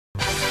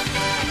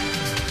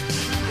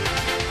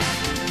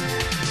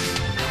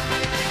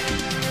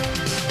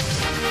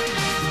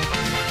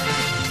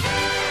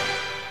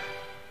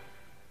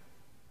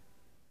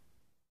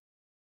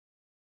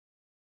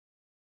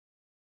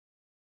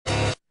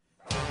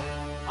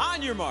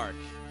On your mark.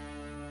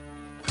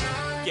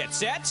 Get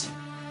set.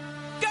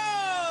 Go!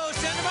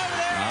 Send them over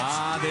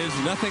there. There's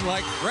nothing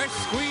like fresh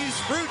squeezed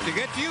fruit to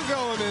get you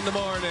going in the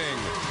morning.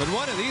 But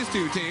one of these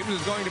two teams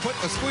is going to put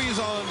the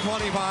squeeze on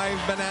 25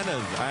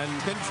 bananas and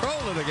control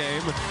of the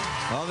game,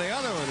 while the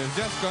other one is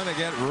just going to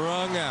get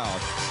wrung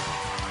out.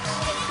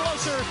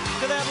 Closer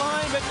to that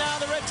line, but now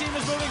the red team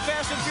is moving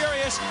fast and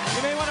furious.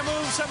 You may want to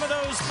move some of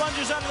those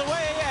sponges out of the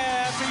way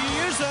after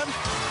you use them.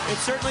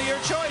 It's certainly your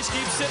choice.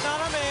 Keep sitting on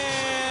them,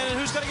 and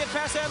who's going to get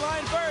past that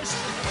line first?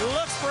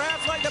 Looks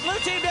perhaps like the blue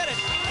team did it.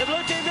 The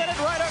blue team did it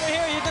right over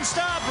here. You can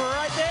stop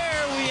right there.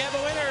 We have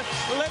a winner.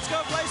 Let's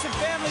go play some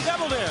Family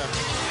Double Dare.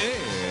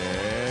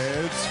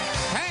 It's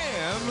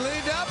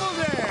Family Double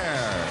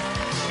Dare.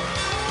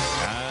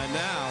 And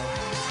now,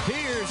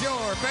 here's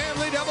your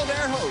Family Double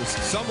Dare host,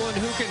 someone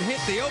who can hit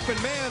the open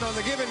man on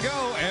the give and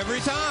go every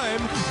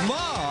time,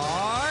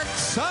 Mark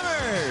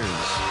Summers.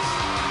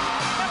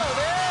 Hello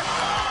there.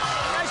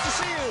 Nice to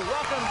see you.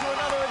 Welcome to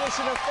another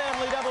edition of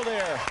Family Double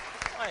Dare.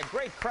 All right,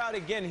 great crowd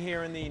again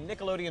here in the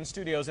Nickelodeon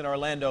studios in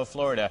Orlando,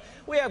 Florida.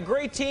 We have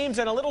great teams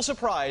and a little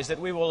surprise that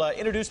we will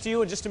introduce to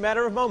you in just a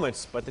matter of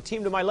moments. But the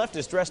team to my left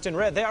is dressed in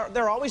red.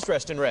 They're always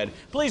dressed in red.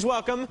 Please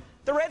welcome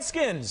the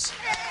Redskins.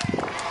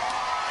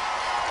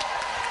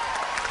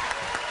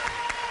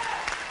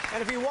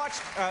 And if you watch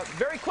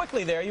very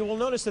quickly there, you will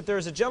notice that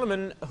there's a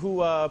gentleman who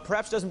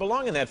perhaps doesn't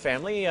belong in that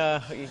family.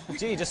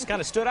 Gee, just kind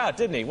of stood out,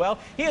 didn't he? Well,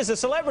 he is a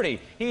celebrity.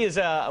 He is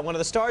one of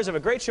the stars of a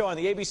great show on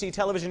the ABC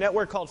television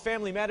network called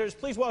Family Matters.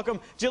 Please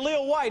welcome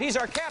Jaleel White. He's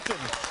our captain.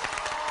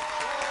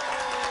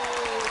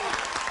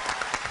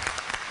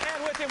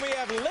 And with him we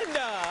have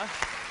Linda.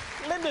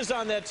 Linda's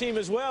on that team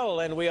as well.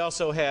 And we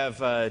also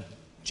have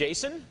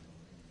Jason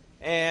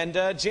and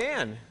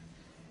Jan.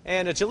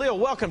 And Jaleel,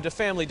 welcome to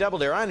Family Double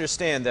Dare. I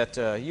understand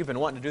that you've been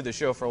wanting to do the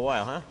show for a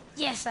while, huh?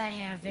 Yes, I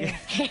have.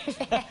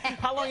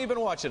 How long have you been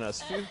watching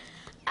us?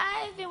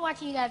 I've been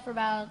watching you guys for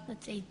about,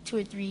 let's say, 2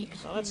 or 3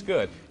 years. Oh, that's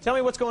good. Tell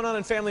me what's going on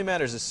in Family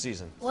Matters this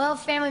season. Well,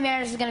 Family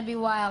Matters is going to be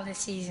wild this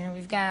season.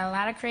 We've got a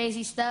lot of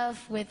crazy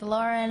stuff with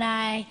Laura and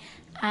I.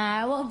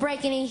 I won't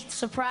break any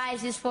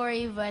surprises for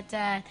you, but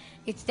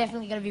it's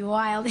definitely going to be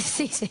wild this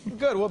season.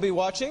 Good. We'll be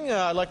watching.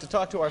 I'd like to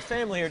talk to our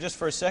family here just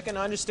for a second.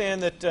 I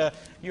understand that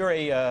you're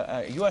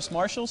a U.S.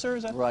 Marshal, sir,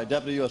 is that? Right,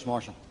 Deputy U.S.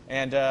 Marshal.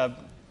 And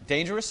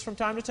dangerous from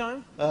time to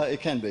time? It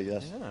can be,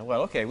 yes. Yeah,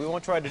 well, okay. We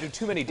won't try to do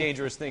too many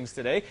dangerous things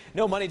today.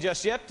 No money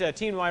just yet.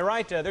 Team to my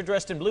right, they're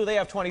dressed in blue. They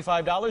have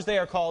 $25. They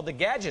are called the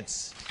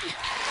Gadgets.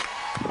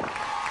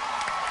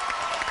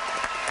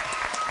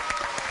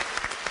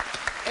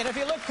 And if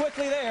you look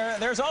quickly there,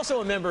 there's also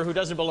a member who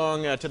doesn't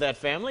belong to that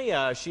family.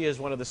 She is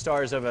one of the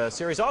stars of a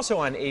series also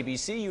on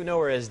ABC. You know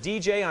her as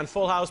DJ on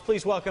Full House.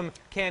 Please welcome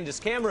Candace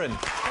Cameron.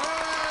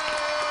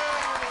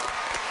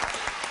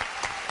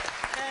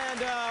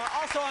 And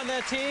also on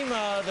that team,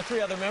 the 3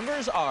 other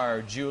members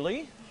are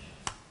Julie,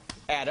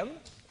 Adam,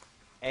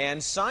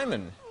 and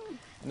Simon.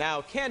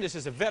 Now, Candace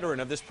is a veteran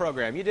of this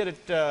program. You did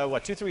it,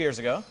 what, 2, 3 years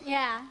ago?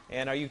 Yeah.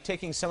 And are you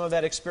taking some of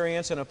that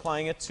experience and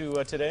applying it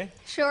to today?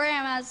 Sure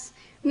am. As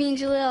me and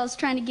Jaleel was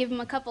trying to give him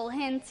a couple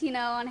hints, you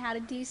know, on how to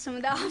do some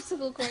of the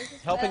obstacle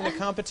courses. Helping the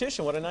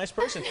competition. What a nice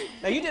person.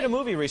 Now, you did a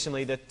movie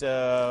recently that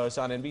was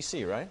on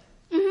NBC, right?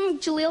 Mm-hmm.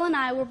 Jaleel and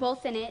I were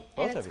both in it,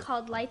 Both and of it's you.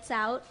 called Lights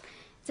Out.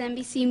 It's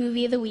NBC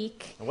Movie of the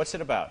Week. And what's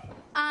it about?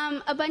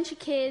 A bunch of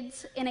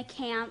kids in a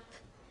camp,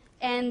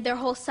 and their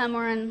whole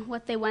summer and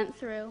what they went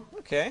through.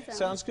 Okay, So.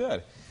 sounds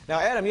good. Now,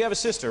 Adam, you have a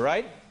sister,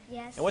 right?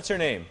 Yes. And what's her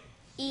name?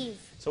 Eve.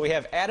 So we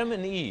have Adam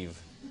and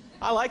Eve.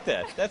 I like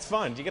that. That's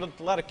fun. Do you get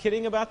a lot of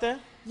kidding about that?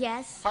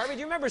 Yes. Harvey, do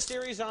you remember a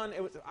series on,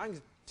 I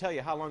can tell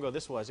you how long ago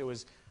this was. It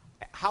was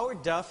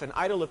Howard Duff and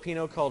Ida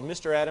Lupino called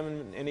Mr.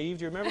 Adam and Eve.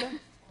 Do you remember that?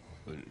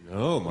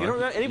 No, Mark. You don't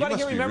remember? Anybody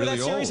here remember really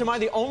that series? old. Am I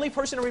the only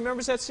person who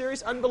remembers that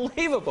series?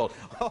 Unbelievable.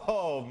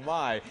 Oh,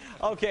 my.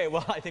 Okay,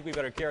 well, I think we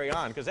better carry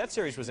on, because that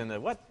series was in the,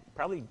 what,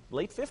 probably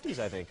late 50s,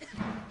 I think.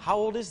 How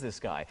old is this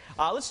guy?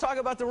 Let's talk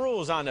about the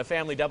rules on the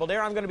Family Double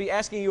Dare. I'm going to be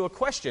asking you a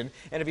question,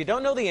 and if you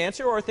don't know the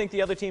answer or think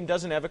the other team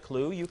doesn't have a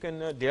clue, you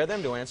can dare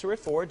them to answer it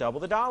for double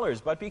the dollars.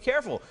 But be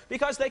careful,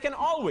 because they can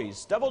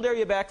always double dare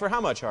you back for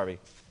how much, Harvey?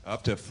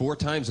 Up to 4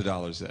 times the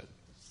dollars then.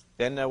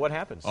 Then what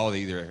happens? Oh, they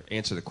either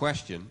answer the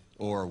question,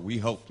 or we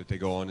hope that they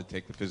go on and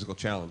take the physical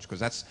challenge, because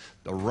that's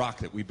the rock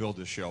that we build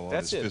this show on,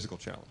 That's is it. physical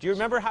challenge. Do you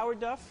remember Howard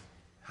Duff?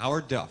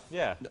 Howard Duff.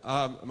 Yeah.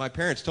 My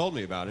parents told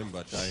me about him,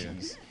 but I...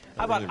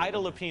 How about Ida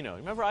Lupino?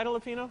 Remember Ida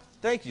Lupino?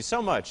 Thank you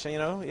so much. You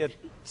know,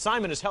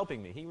 Simon is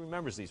helping me. He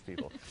remembers these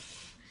people.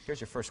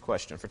 Here's your first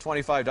question. For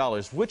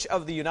 $25, which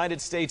of the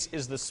United States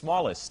is the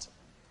smallest?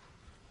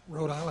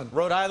 Rhode Island.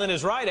 Rhode Island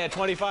is right at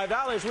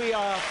 $25. We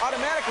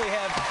automatically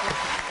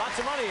have lots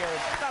of money, or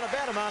not a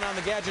bad amount, on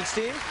the Gadgets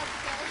team.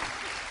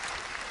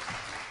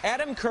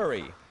 Adam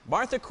Curry,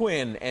 Martha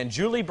Quinn, and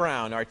Julie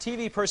Brown are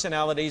TV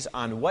personalities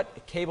on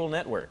what cable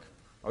network?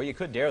 Or you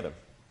could dare them.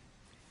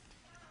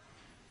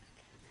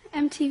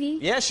 MTV.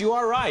 Yes, you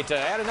are right.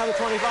 Add another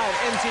 25.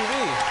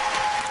 MTV.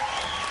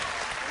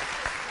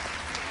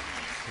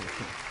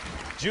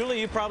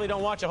 Julie, you probably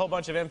don't watch a whole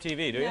bunch of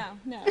MTV, do you?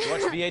 No. You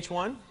watch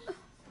VH1?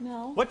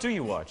 No. What do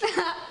you watch?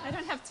 I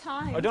don't have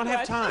time. Oh, don't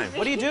have time.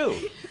 What do you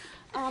do?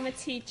 I'm a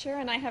teacher,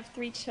 and I have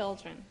 3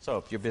 children.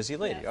 So, you're a busy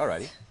lady. Yes. All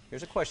righty.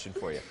 Here's a question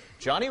for you.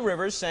 Johnny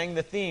Rivers sang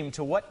the theme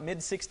to what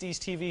mid-60s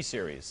TV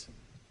series?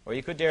 Or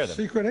you could dare them.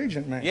 Secret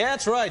Agent Man. Yeah,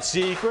 that's right.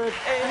 Secret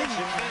Agent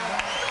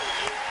Man.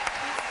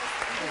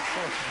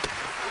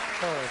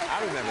 I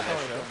remember that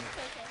show.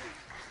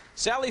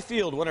 Sally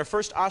Field won her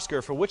first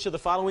Oscar for which of the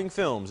following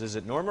films? Is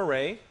it Norma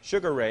Ray,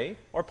 Sugar Ray,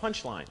 or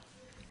Punchline?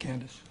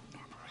 Candace.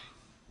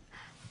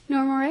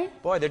 Norma Ray?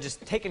 Boy, they're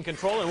just taking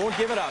control and won't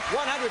give it up.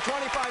 $125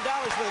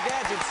 for the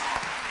gadgets.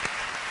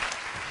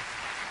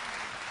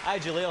 Hi,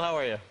 Jaleel. How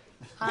are you?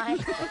 Hi.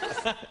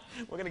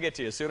 We're going to get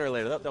to you sooner or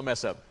later. They'll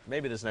mess up.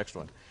 Maybe this next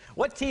one.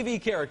 What TV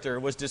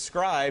character was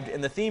described in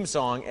the theme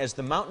song as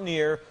the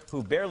mountaineer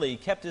who barely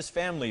kept his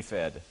family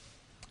fed?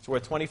 It's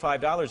worth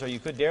 $25, or you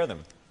could dare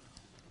them.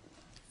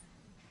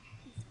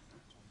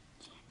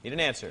 Need an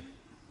answer.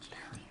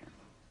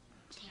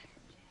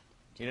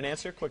 Need an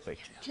answer? Quickly.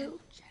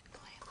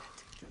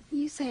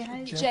 You say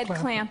it. Jed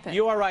Clampett.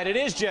 You are right. It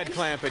is Jed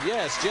Clampett.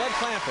 Yes, Jed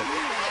Clampett.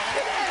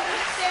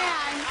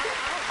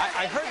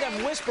 I heard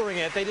them whispering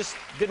it. They just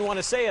didn't want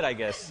to say it, I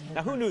guess.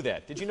 Now, who knew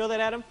that? Did you know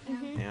that, Adam?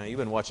 Yeah, you've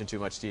been watching too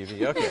much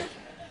TV. Okay.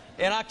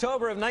 In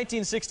October of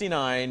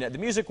 1969, the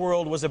music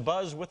world was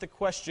abuzz with the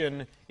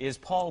question, is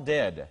Paul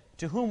dead?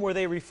 To whom were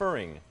they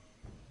referring?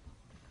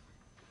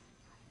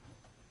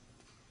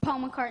 Paul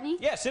McCartney?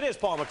 Yes, it is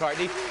Paul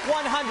McCartney.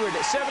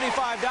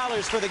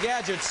 $175 for the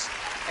gadgets.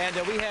 And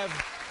we have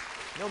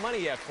no money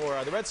yet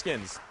for the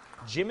Redskins.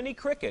 Jiminy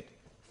Cricket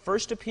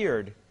first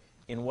appeared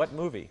in what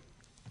movie?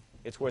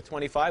 It's worth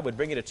 $25, would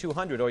bring you to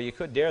 $200, or you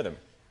could dare them.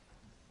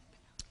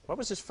 What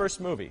was his first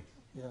movie?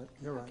 Yeah,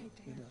 you're right.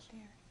 He does.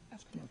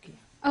 Pinocchio.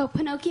 Oh,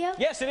 Pinocchio?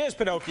 Yes, it is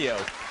Pinocchio.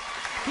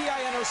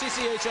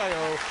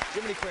 P-I-N-O-C-C-H-I-O.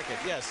 Jiminy Cricket,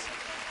 yes.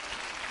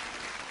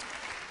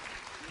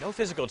 No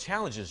physical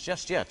challenges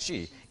just yet.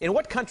 Gee. In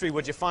what country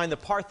would you find the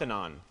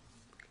Parthenon?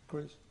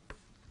 Greece.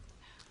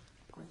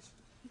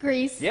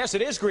 Greece. Yes,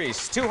 it is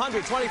Greece.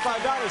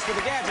 $225 for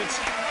the gadgets.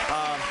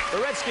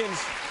 The Redskins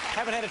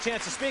haven't had a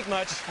chance to speak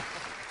much.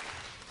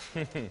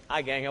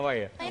 Hi, gang. How are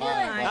you? How you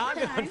doing? I'm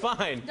doing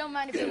fine. Don't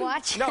mind if you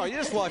watch. No, you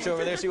just watch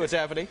over there, see what's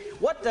happening.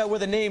 What were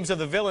the names of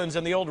the villains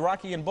in the old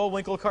Rocky and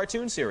Bullwinkle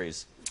cartoon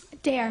series?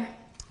 Dare.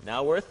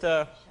 Now worth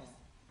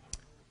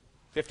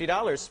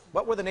 $50.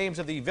 What were the names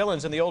of the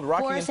villains in the old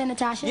Rocky Boris and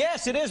Natasha?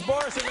 Yes, it is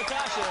Boris and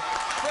Natasha.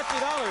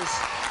 $50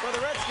 for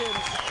the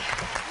Redskins.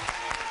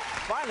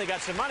 Finally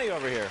got some money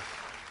over here.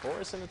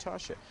 Boris and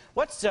Natasha.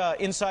 What's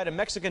inside a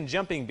Mexican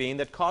jumping bean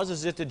that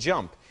causes it to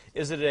jump?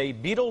 Is it a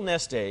beetle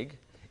nest egg?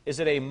 Is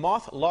it a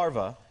moth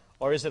larva?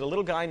 Or is it a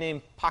little guy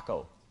named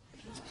Paco?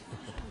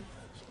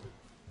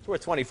 It's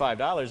worth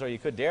 $25, or you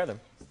could dare them.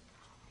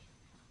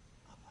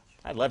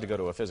 I'd love to go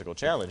to a physical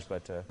challenge,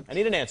 but I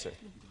need an answer.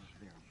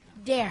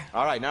 Dare.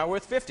 All right, now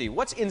worth $50.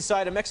 What's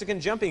inside a Mexican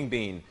jumping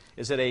bean?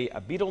 Is it a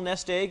beetle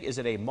nest egg? Is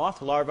it a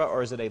moth larva?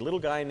 Or is it a little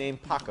guy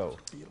named Paco?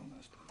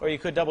 Or you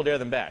could double dare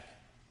them back.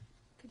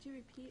 Could you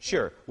repeat?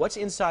 Sure. What's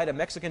inside a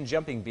Mexican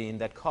jumping bean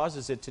that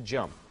causes it to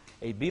jump?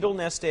 A beetle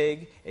nest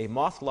egg, a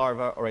moth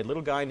larva, or a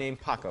little guy named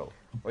Paco?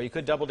 Or you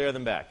could double dare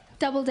them back.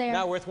 Double dare.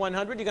 Now worth $100.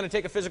 You're going to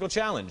take a physical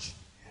challenge.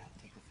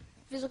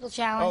 Physical Oh,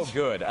 challenge.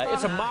 good.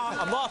 It's a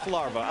moth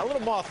larva, a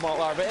little moth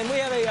larva. And we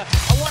have a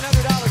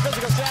 $100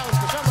 physical challenge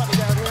for somebody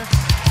down here.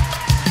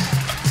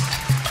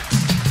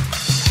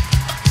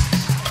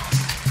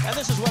 And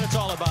this is what it's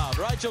all about,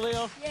 right,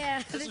 Jaleel?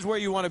 Yeah. This is where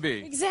you want to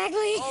be.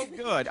 Exactly. Oh,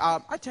 good.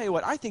 I tell you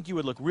what, I think you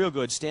would look real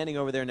good standing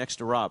over there next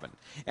to Robin.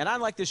 And I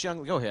like this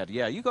young... Go ahead.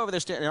 Yeah, you go over there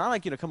standing. And I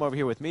like you to come over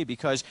here with me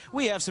because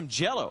we have some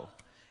Jell-O.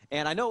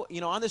 And I know,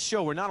 on this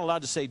show, we're not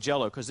allowed to say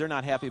Jell-O because they're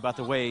not happy about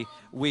the way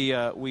we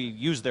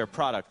use their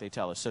product, they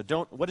tell us. So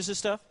don't... What is this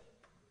stuff?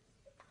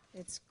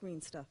 It's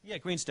green stuff. Yeah,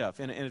 green stuff.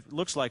 And it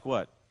looks like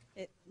what?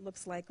 It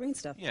looks like green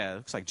stuff. Yeah, it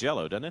looks like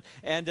Jell-O, doesn't it?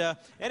 And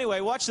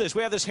anyway, watch this.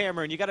 We have this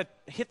hammer, and you got to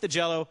hit the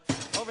Jell-O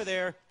over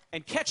there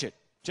and catch it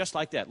just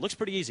like that. Looks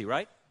pretty easy,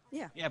 right?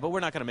 Yeah. Yeah, but we're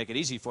not going to make it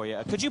easy for you.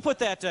 Could you put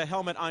that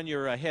helmet on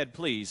your head,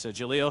 please,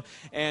 Jaleel?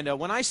 And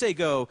when I say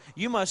go,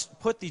 you must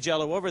put the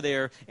Jell-O over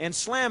there and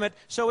slam it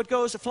so it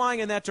goes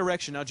flying in that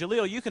direction. Now,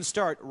 Jaleel, you can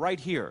start right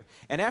here.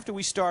 And after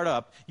we start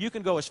up, you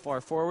can go as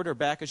far forward or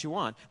back as you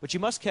want. But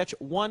you must catch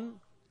one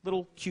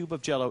little cube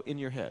of Jell-O in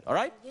your head, all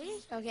right?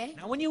 Okay.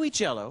 Now, when you eat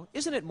Jell-O,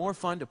 isn't it more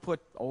fun to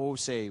put,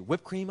 say,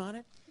 whipped cream on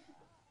it?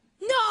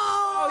 No!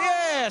 Oh,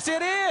 yes,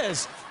 it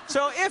is.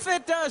 So if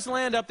it does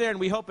land up there, and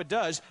we hope it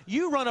does,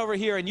 you run over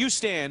here and you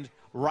stand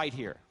right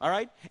here, all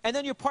right? And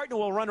then your partner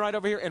will run right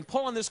over here and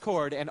pull on this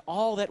cord, and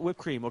all that whipped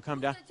cream will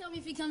come down. Tell me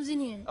if he comes in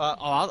here.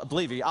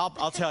 Believe me, I'll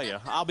tell you.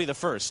 I'll be the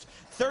first.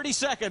 30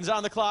 seconds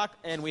on the clock,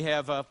 and we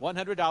have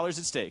 $100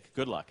 at stake.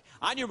 Good luck.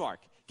 On your mark.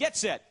 Get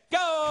set.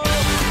 Go!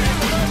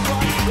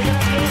 We're going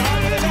to have to go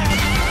harder than that.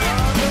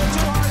 Don't go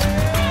too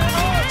hard.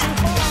 Oh, too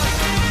far.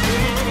 We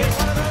need to get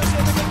one of those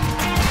in the...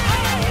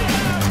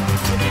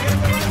 If you get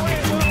it the right way,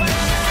 do it like...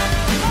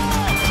 Oh,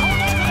 hold on to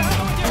the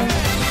handle with your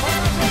hand. Hold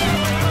on to the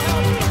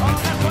handle.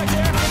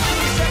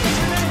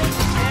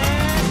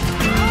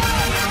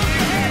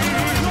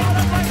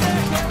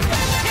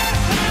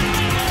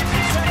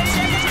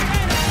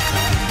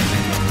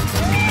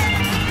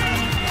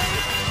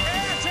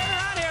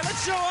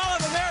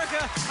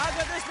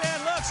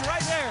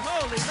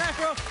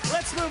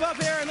 Let's move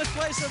up here and let's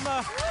play some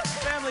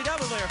family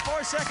double dare.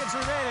 4 seconds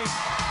remaining.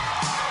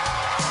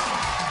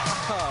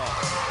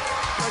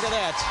 Oh, look at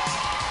that.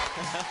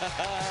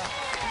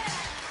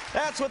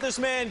 That's what this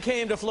man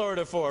came to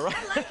Florida for, right?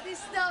 I like this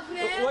stuff,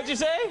 man. What'd you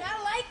say?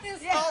 I like this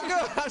stuff. Oh,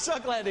 good. I'm so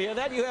glad to hear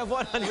that. You have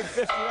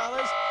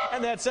 $150.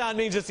 And that sound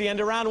means it's the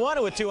end of round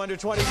one with $225. The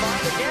Gadgets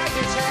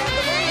have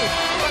the lead.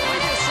 But we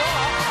just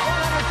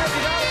saw $150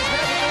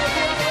 magically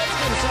appear on the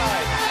Redskins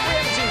side. We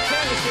haven't seen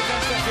Candace get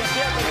messed up just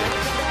yet, but we're going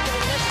to come back to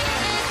the next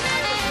round.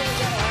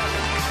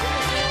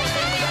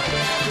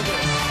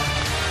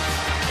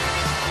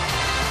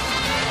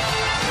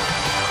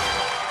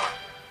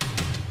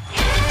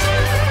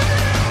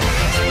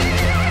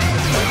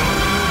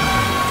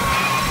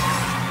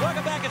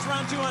 Welcome back. It's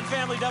round two on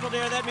Family Double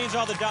Dare. That means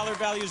all the dollar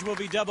values will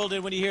be doubled,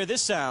 and when you hear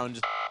this sound,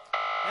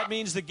 that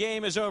means the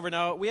game is over.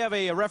 Now, we have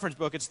a reference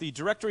book. It's the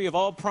Directory of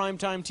All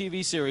Primetime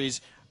TV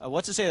Series.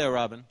 What's it say there,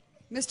 Robin?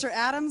 Mr.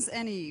 Adams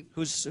and Eve.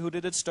 Who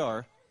did it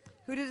star?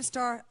 Who did it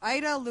star?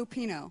 Ida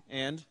Lupino.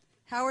 And?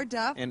 Howard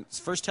Duff. And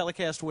first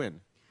telecast when?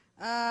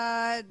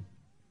 January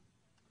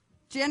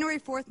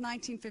 4th,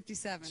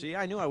 1957. See,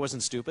 I knew I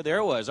wasn't stupid. There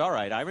it was. All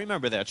right, I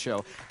remember that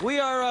show. We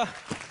are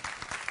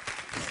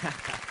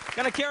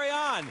going to carry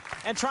on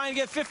and try and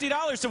get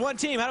 $50 to one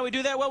team. How do we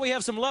do that? Well, we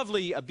have some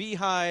lovely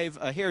beehive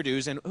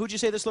hairdos. And who'd you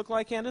say this looked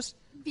like, Candace?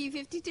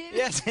 B-52.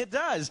 Yes, it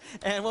does.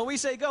 And when we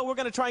say go, we're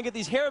going to try and get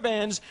these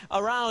hairbands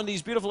around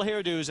these beautiful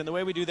hairdos. And the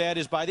way we do that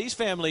is by these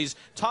families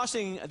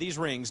tossing these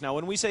rings. Now,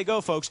 when we say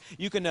go, folks,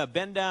 you can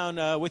bend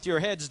down with your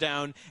heads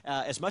down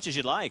as much as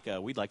you'd like.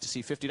 We'd like to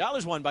see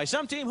 $50 won by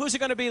some team. Who's it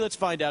going to be? Let's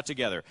find out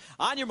together.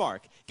 On your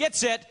mark, get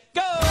set,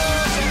 go!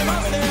 Send them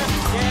over there.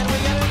 And we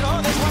get it.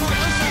 Oh, there's one on the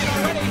blue side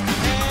already.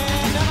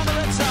 And down on the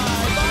red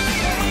side. But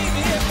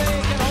maybe if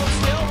they can hold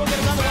still, we'll get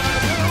another one on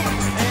the blue.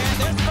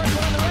 And there's the first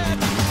one on the red.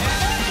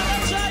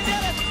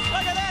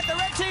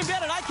 Team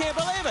did it. I can't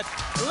believe it.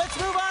 Let's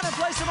move on and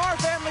play some more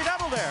Family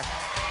Double Dare.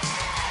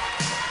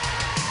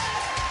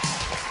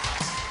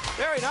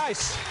 Very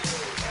nice.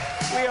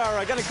 We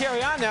are going to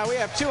carry on now. We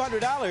have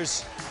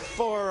 $200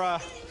 for...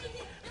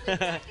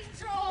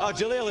 Oh,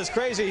 Jaleel is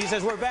crazy. He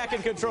says we're back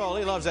in control.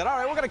 He loves that. All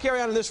right, we're going to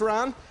carry on in this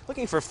round.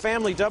 Looking for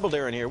Family Double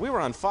Dare in here. We were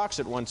on Fox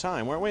at one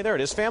time, weren't we? There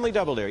it is. Family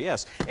Double Dare,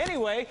 yes.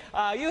 Anyway,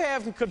 you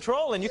have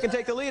control and you can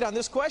take the lead on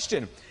this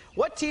question.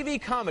 What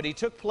TV comedy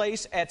took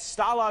place at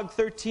Stalag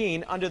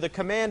 13 under the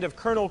command of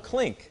Colonel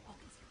Klink?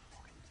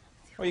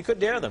 Or you could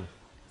dare them.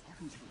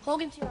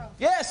 Hogan's Heroes.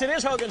 Yes, it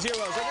is Hogan's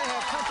Heroes. And they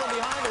have come from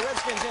behind. The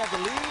Redskins have the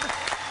lead.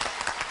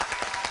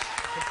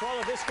 Control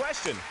of this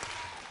question.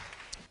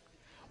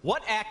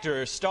 What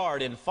actor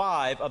starred in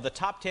 5 of the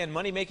top 10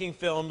 money-making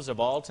films of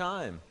all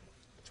time?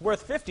 It's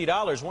worth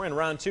 $50. We're in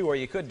round 2, or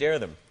you could dare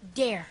them.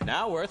 Dare.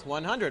 Now worth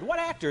 $100. What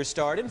actor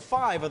starred in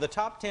 5 of the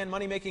top 10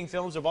 money-making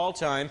films of all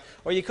time,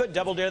 or you could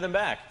double dare them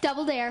back?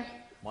 Double dare.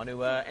 Want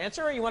to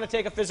answer, or you want to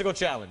take a physical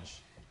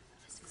challenge?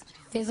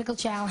 Physical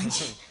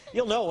challenge.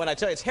 You'll know when I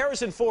tell you. It's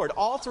Harrison Ford,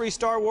 all 3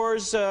 Star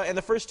Wars and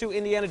the first 2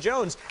 Indiana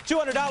Jones.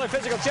 $200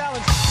 physical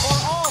challenge for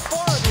all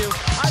 4 of you.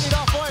 I need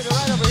all 4 of you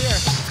right over here.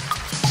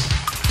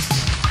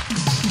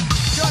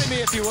 Join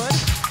me if you would.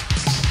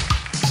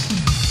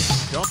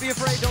 Don't be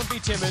afraid, don't be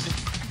timid.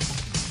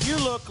 You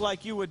look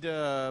like you would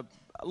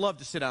love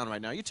to sit down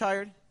right now. You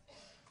tired?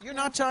 You're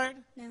not tired?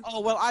 No. Oh,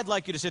 well, I'd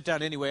like you to sit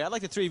down anyway. I'd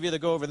like the 3 of you to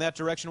go over in that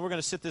direction. We're going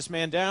to sit this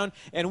man down,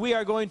 and we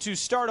are going to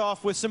start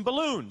off with some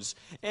balloons.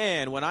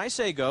 And when I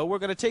say go, we're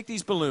going to take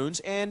these balloons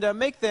and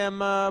make them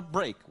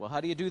break. Well, how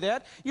do you do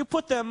that? You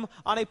put them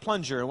on a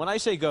plunger. And when I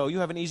say go, you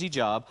have an easy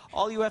job.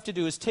 All you have to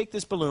do is take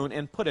this balloon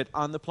and put it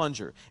on the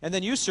plunger. And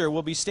then you, sir,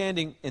 will be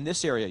standing in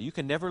this area. You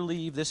can never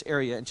leave this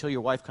area until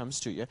your wife comes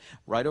to you.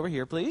 Right over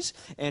here, please.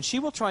 And she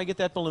will try and get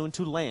that balloon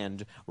to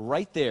land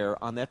right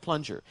there on that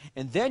plunger.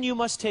 And then you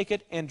must take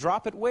it and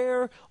drop it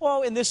where?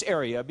 Oh, in this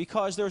area,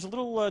 because there's a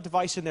little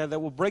device in there that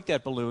will break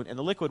that balloon, and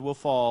the liquid will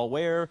fall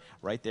where?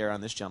 Right there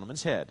on this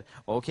gentleman's head.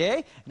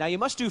 Okay? Now, you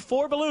must do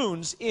 4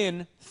 balloons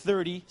in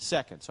 30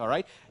 seconds, all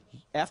right?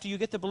 After you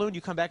get the balloon,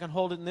 you come back and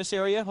hold it in this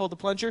area, hold the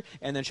plunger,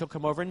 and then she'll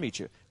come over and meet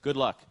you. Good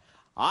luck.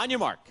 On your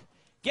mark.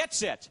 Get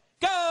set.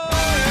 Go!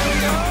 Here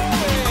we go.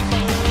 And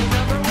balloon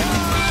number 1.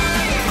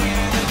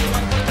 And then you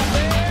got to put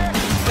it up there.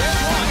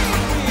 There's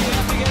 1. We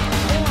have to get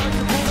 4 to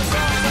pull this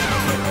off.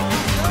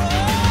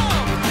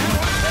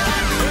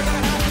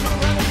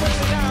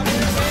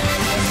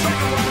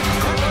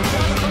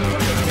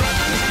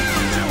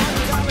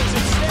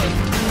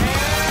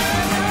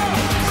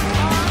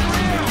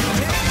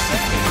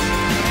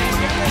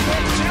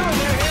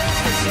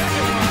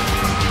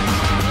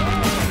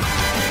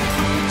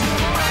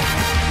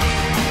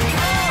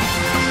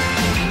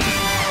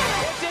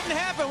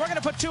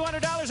 Put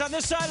 $200 on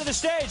this side of the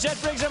stage. That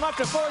brings them up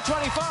to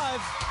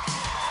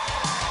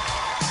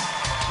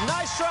 $425.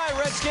 Nice try,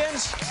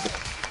 Redskins.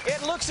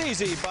 It looks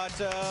easy, but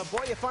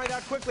boy, you find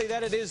out quickly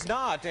that it is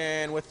not.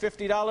 And with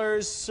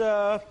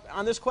 $50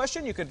 on this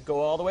question, you could go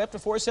all the way up to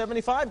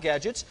 $475,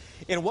 Gadgets.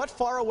 In what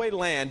faraway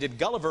land did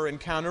Gulliver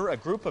encounter a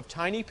group of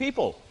tiny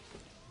people?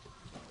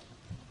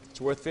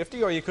 It's worth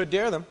 $50, or you could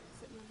dare them.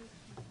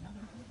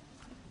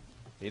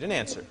 Need an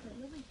answer.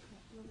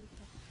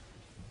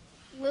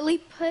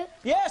 Lilliput.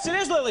 Yes, it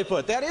is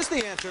Lilliput. That is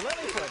the answer.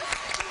 Lilliput.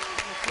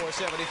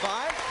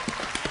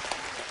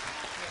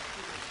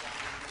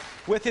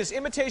 475. With his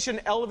imitation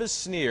Elvis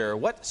sneer,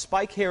 what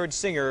spike-haired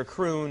singer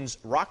croons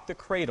 "Rock the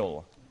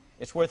Cradle"?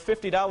 It's worth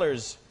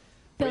 $50.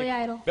 Billy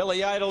Idol.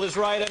 Billy Idol is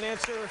right. An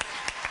answer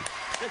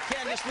that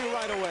Candace knew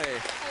right away.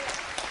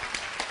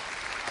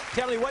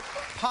 Tell me, what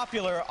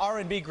popular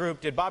R&B group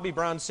did Bobby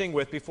Brown sing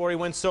with before he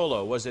went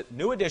solo? Was it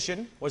New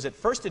Edition, was it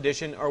First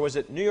Edition, or was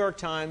it New York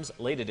Times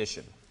Late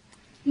Edition?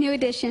 New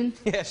Edition.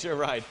 Yes, you're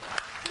right.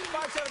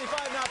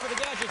 575 now for the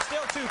Gadgets,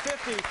 still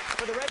 250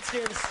 for the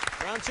Redskins.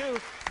 Round two.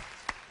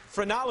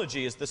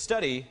 Phrenology is the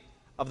study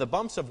of the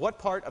bumps of what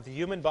part of the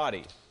human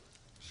body?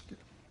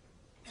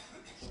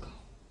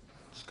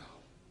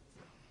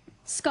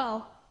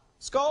 Skull.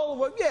 Skull,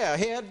 well, yeah,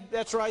 head,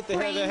 that's right, the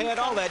head,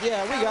 all that.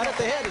 Yeah, we got it,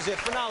 the head is it,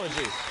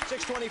 phrenology.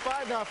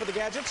 625 now for the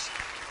Gadgets.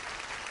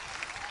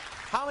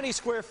 How many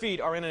square feet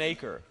are in an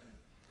acre?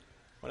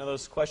 One of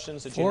those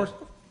questions that you know.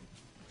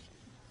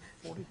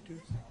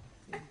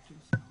 42,000.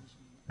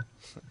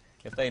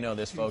 If they know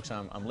this, folks,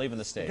 I'm leaving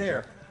the stage.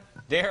 Dare.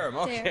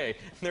 Okay.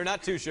 They're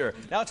not too sure.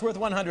 Now it's worth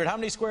 100. How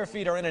many square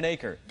feet are in an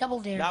acre? Double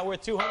dare. Now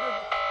worth 200?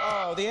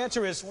 Oh, the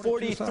answer is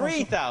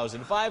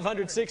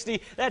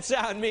 43,560. That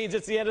sound means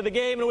it's the end of the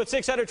game, and with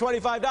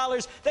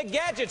 $625, the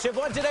Gadgets have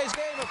won today's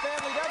game of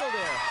Family Double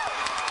Dare.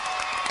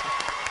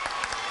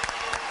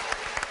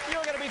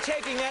 You're going to be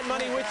taking that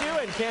money with you,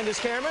 and Candace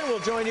Cameron will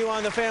join you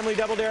on the Family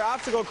Double Dare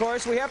obstacle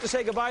course. We have to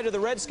say goodbye to the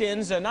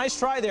Redskins. A nice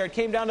try there. It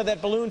came down to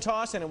that balloon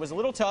toss, and it was a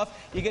little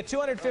tough. You get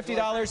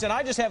 $250, and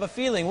I just have a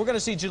feeling we're going to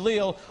see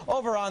Jaleel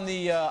over on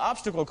the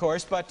obstacle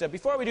course. But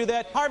before we do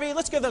that, Harvey,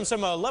 let's give them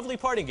some lovely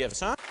party gifts,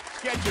 huh?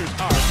 Skechers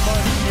are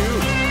fun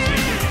shoes.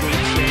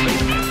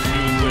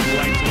 Shoes with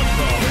legs to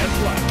throw. That's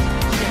right.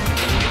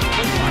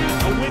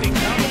 A winning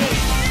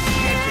combination.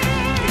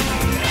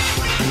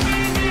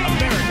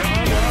 America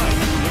Online.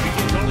 Looking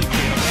for totally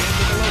free on land of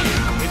the Logan.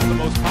 It's the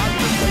most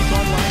popular place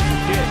online for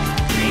kids.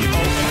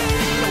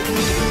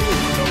 AOL.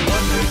 No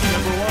wonder it's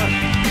number one.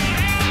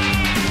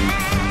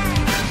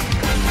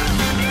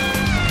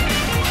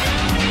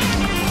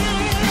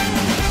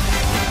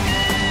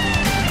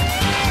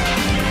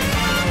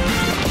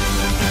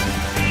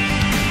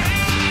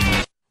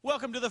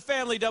 Welcome to the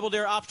Family Double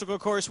Dare obstacle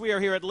course. We are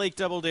here at Lake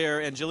Double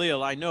Dare, and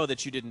Jaleel, I know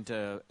that you didn't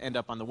end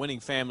up on the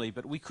winning family,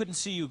 but we couldn't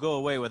see you go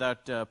away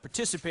without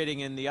participating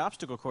in the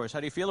obstacle course.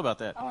 How do you feel about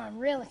that? Oh, I'm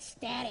real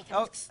ecstatic.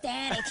 I'm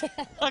ecstatic.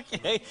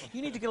 Okay,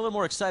 you need to get a little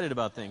more excited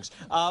about things.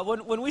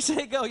 When we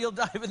say go, you'll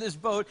dive in this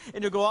boat,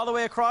 and you'll go all the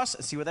way across.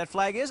 See where that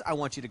flag is? I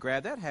want you to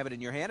grab that, have it in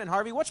your hand. And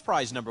Harvey, what's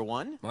prize number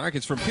one? Mark,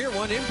 it's from Pier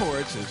 1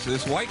 Imports. It's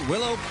this white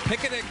willow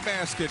picnic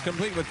basket,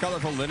 complete with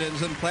colorful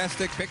linens and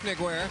plastic picnic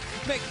wear.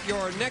 Make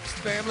your next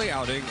family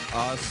outing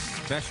a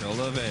special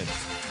event.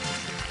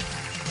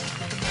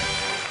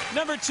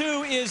 Number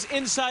two is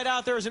Inside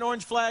Out. There is an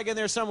orange flag in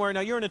there somewhere. Now,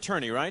 you're an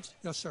attorney, right?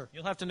 Yes, sir.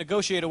 You'll have to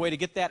negotiate a way to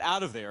get that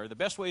out of there. The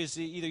best way is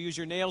to either use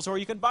your nails or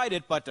you can bite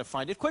it, but to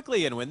find it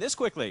quickly and win this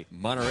quickly.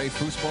 Monterey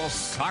Foosball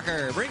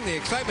Soccer. Bring the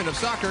excitement of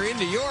soccer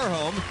into your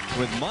home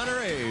with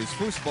Monterey's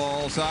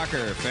Foosball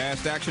Soccer.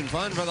 Fast action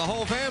fun for the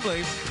whole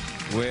family.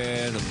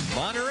 With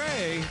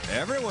Monterey,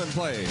 everyone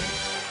plays.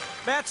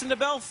 Bats in the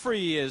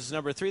Belfry is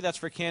number three. That's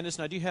for Candace.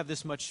 Now, do you have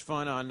this much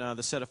fun on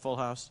the set of Full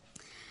House?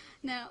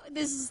 No,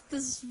 this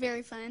is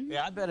very fun.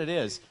 Yeah, I bet it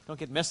is. Don't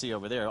get messy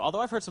over there. Although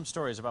I've heard some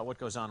stories about what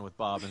goes on with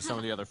Bob and some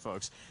of the other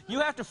folks.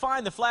 You have to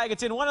find the flag.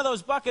 It's in one of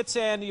those buckets,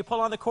 and you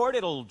pull on the cord.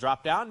 It'll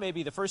drop down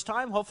maybe the first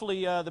time,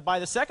 hopefully by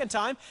the second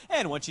time.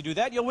 And once you do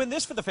that, you'll win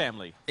this for the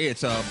family.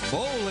 It's a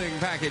bowling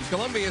package.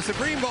 Columbia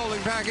Supreme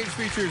Bowling Package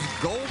features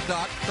gold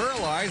dot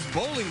pearlized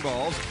bowling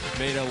balls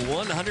made of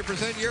 100%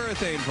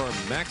 urethane for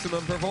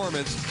maximum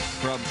performance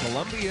from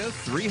Columbia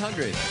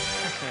 300.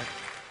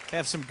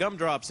 Have some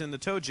gumdrops in the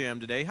toe jam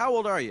today. How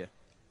old are you?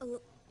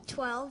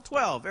 12.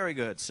 12. Very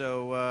good.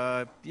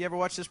 So, you ever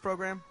watch this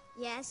program?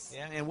 Yes.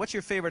 Yeah. And what's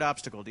your favorite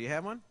obstacle? Do you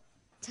have one?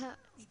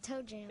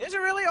 Toe jam. Is it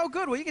really? Oh,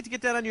 good. Well, you get to get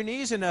down on your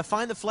knees and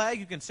find the flag.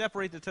 You can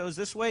separate the toes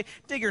this way.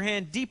 Dig your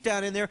hand deep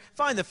down in there.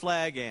 Find the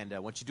flag. And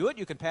once you do it,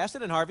 you can pass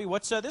it. And, Harvey,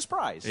 what's this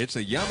prize? It's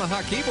a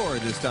Yamaha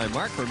keyboard this time,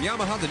 Mark. From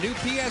Yamaha, the new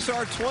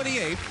PSR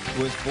 28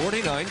 with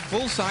 49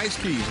 full-size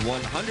keys,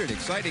 100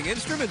 exciting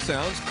instrument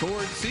sounds,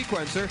 chord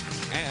sequencer,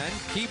 and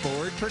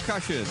keyboard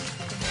percussion.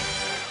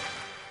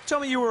 Tell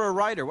me, you were a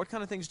writer. What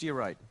kind of things do you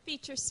write?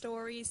 Feature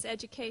stories,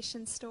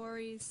 education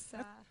stories.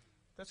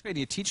 That's great. Do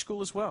you teach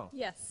school as well?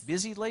 Yes.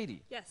 Busy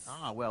lady. Yes.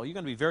 Ah, well, you're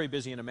going to be very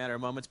busy in a matter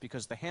of moments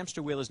because the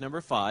hamster wheel is number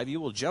 5.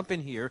 You will jump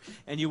in here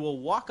and you will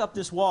walk up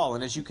this wall.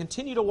 And as you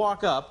continue to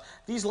walk up,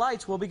 these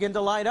lights will begin to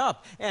light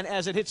up. And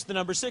as it hits the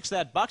number 6,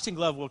 that boxing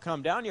glove will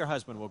come down. Your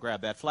husband will grab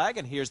that flag.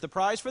 And here's the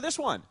prize for this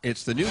one.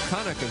 It's the new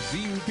Danica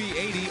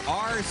ZUP80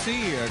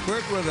 RC,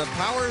 equipped with a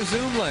power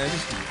zoom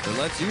lens that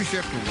lets you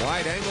shift from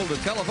wide-angle to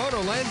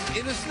telephoto lens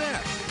in a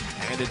snap.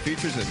 And it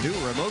features a new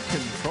remote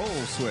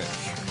control switch.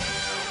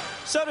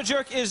 Soda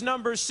Jerk is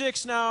number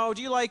 6. Now,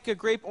 do you like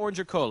grape, orange,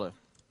 or cola?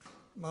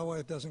 My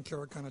wife doesn't care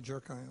what kind of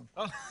jerk I am.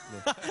 Oh.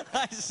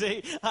 I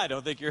see. I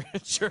don't think you're a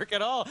jerk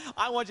at all.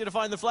 I want you to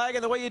find the flag,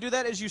 and the way you do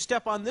that is you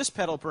step on this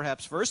pedal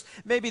perhaps first,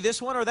 maybe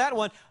this one or that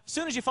one. As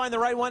soon as you find the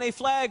right one, a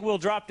flag will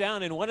drop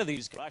down in one of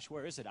these. Gosh,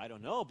 where is it? I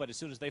don't know, but as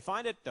soon as they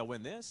find it, they'll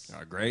win this.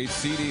 A great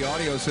CD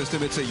audio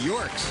system. It's a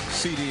Yorks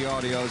CD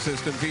audio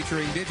system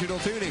featuring digital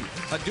tuning,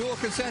 a dual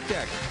cassette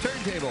deck,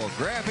 turntable,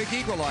 graphic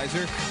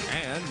equalizer,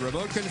 and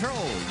remote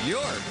control.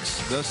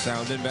 Yorks, the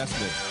sound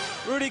investment.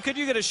 Rudy, could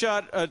you get a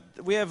shot?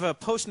 We have a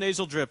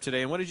post-nasal drip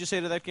today, and what did you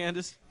say to that,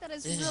 Candace? That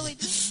is really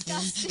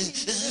disgusting.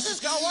 This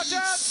go, watch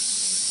out!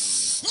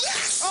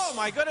 Oh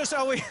my goodness!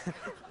 Oh,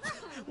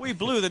 we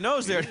blew the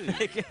nose there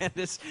today,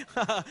 Candace.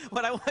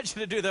 What I want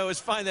you to do, though, is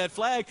find that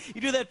flag.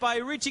 You do that by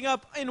reaching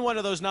up in one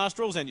of those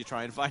nostrils, and you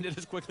try and find it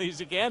as quickly as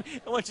you can.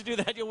 And once you do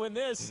that, you'll win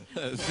this.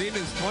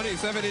 Zenith's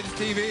 27-inch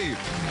TV.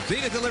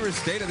 Zenith delivers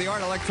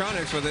state-of-the-art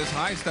electronics with this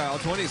high-style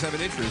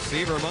 27-inch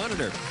receiver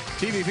monitor.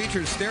 TV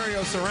features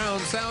stereo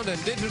surround sound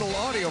and digital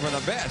audio for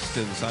the best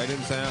in sight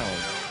and sound.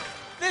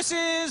 This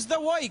is the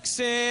Wikes,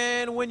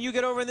 and when you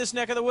get over in this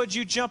neck of the woods,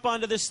 you jump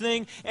onto this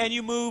thing, and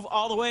you move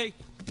all the way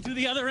to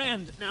the other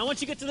end. Now, once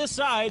you get to this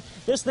side,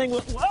 this thing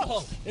will...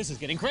 Whoa! This is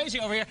getting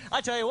crazy over here.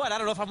 I tell you what, I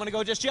don't know if I'm going to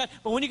go just yet,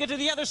 but when you get to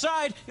the other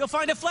side, you'll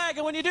find a flag,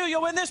 and when you do,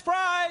 you'll win this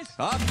prize!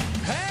 Up,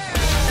 hey!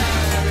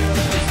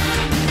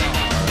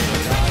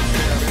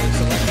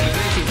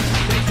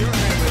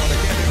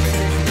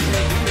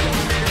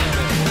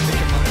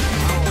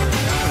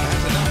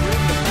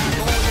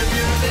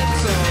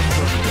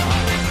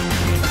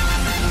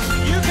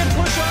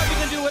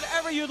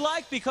 You'd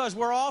like, because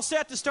we're all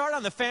set to start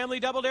on the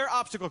Family Double Dare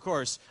obstacle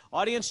course.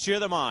 Audience,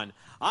 cheer them on.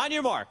 On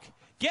your mark,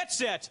 get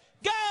set,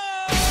 go!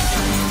 Oh,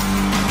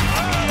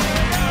 there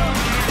we go.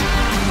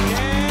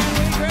 Can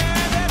we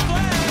grab that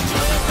flag?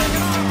 Let's take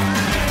it off.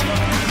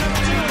 Number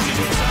 2, as you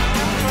do the side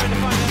out, trying to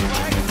find that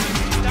flag.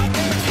 Stop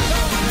there, keep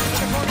going.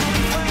 Another corner on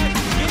the flag.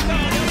 Keep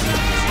going. Don't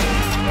stop.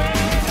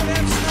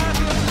 That's not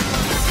good.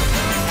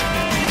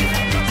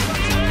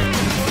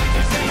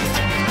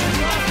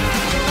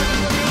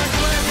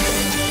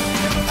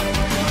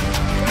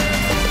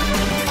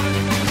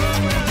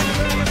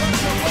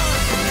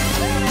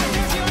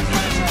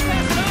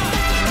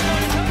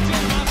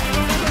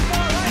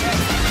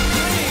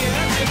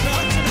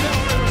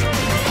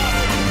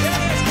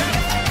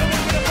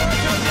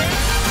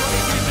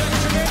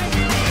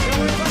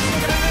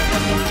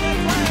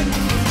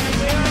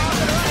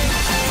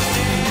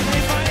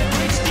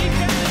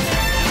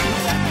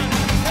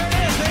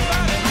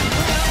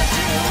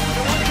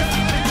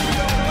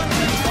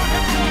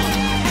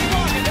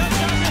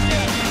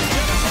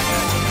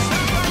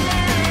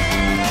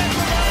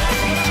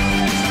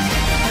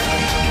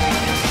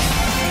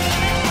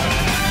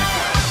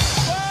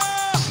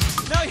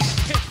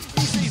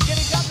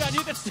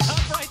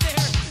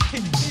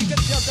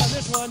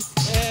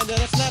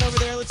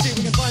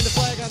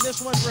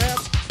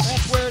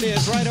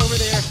 Right over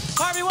there.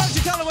 Harvey, why don't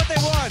you tell them what they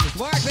won?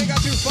 Mark, they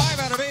got you 5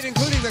 out of 8,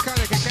 including the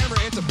Danica camera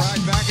enterprise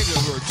package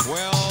of over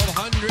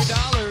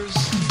 $1,200.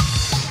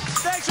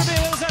 Thanks for being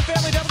with us on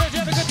Family Double Dare. Did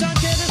you have a good time,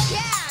 Candace?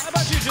 Yeah. How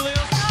about you, Jaleel?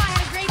 Oh, I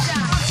had a great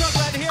time. I'm so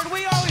glad to hear it.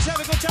 We always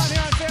have a good time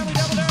here on Family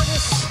Double Dare.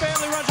 This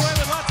family runs away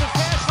with lots of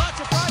cash, lots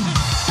of prizes.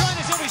 Join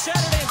us every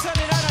Saturday and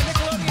Sunday night on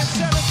Nickelodeon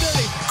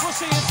 7:30. We'll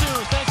see you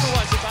soon. Thanks for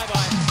watching.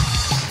 Bye-bye.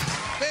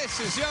 This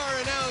is your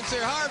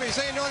announcer, Harvey,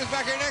 saying join us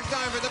back here next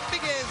time for the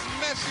biggest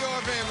mess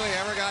your family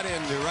ever got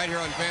into, right here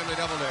on Family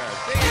Double Dare.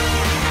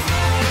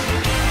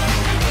 See you.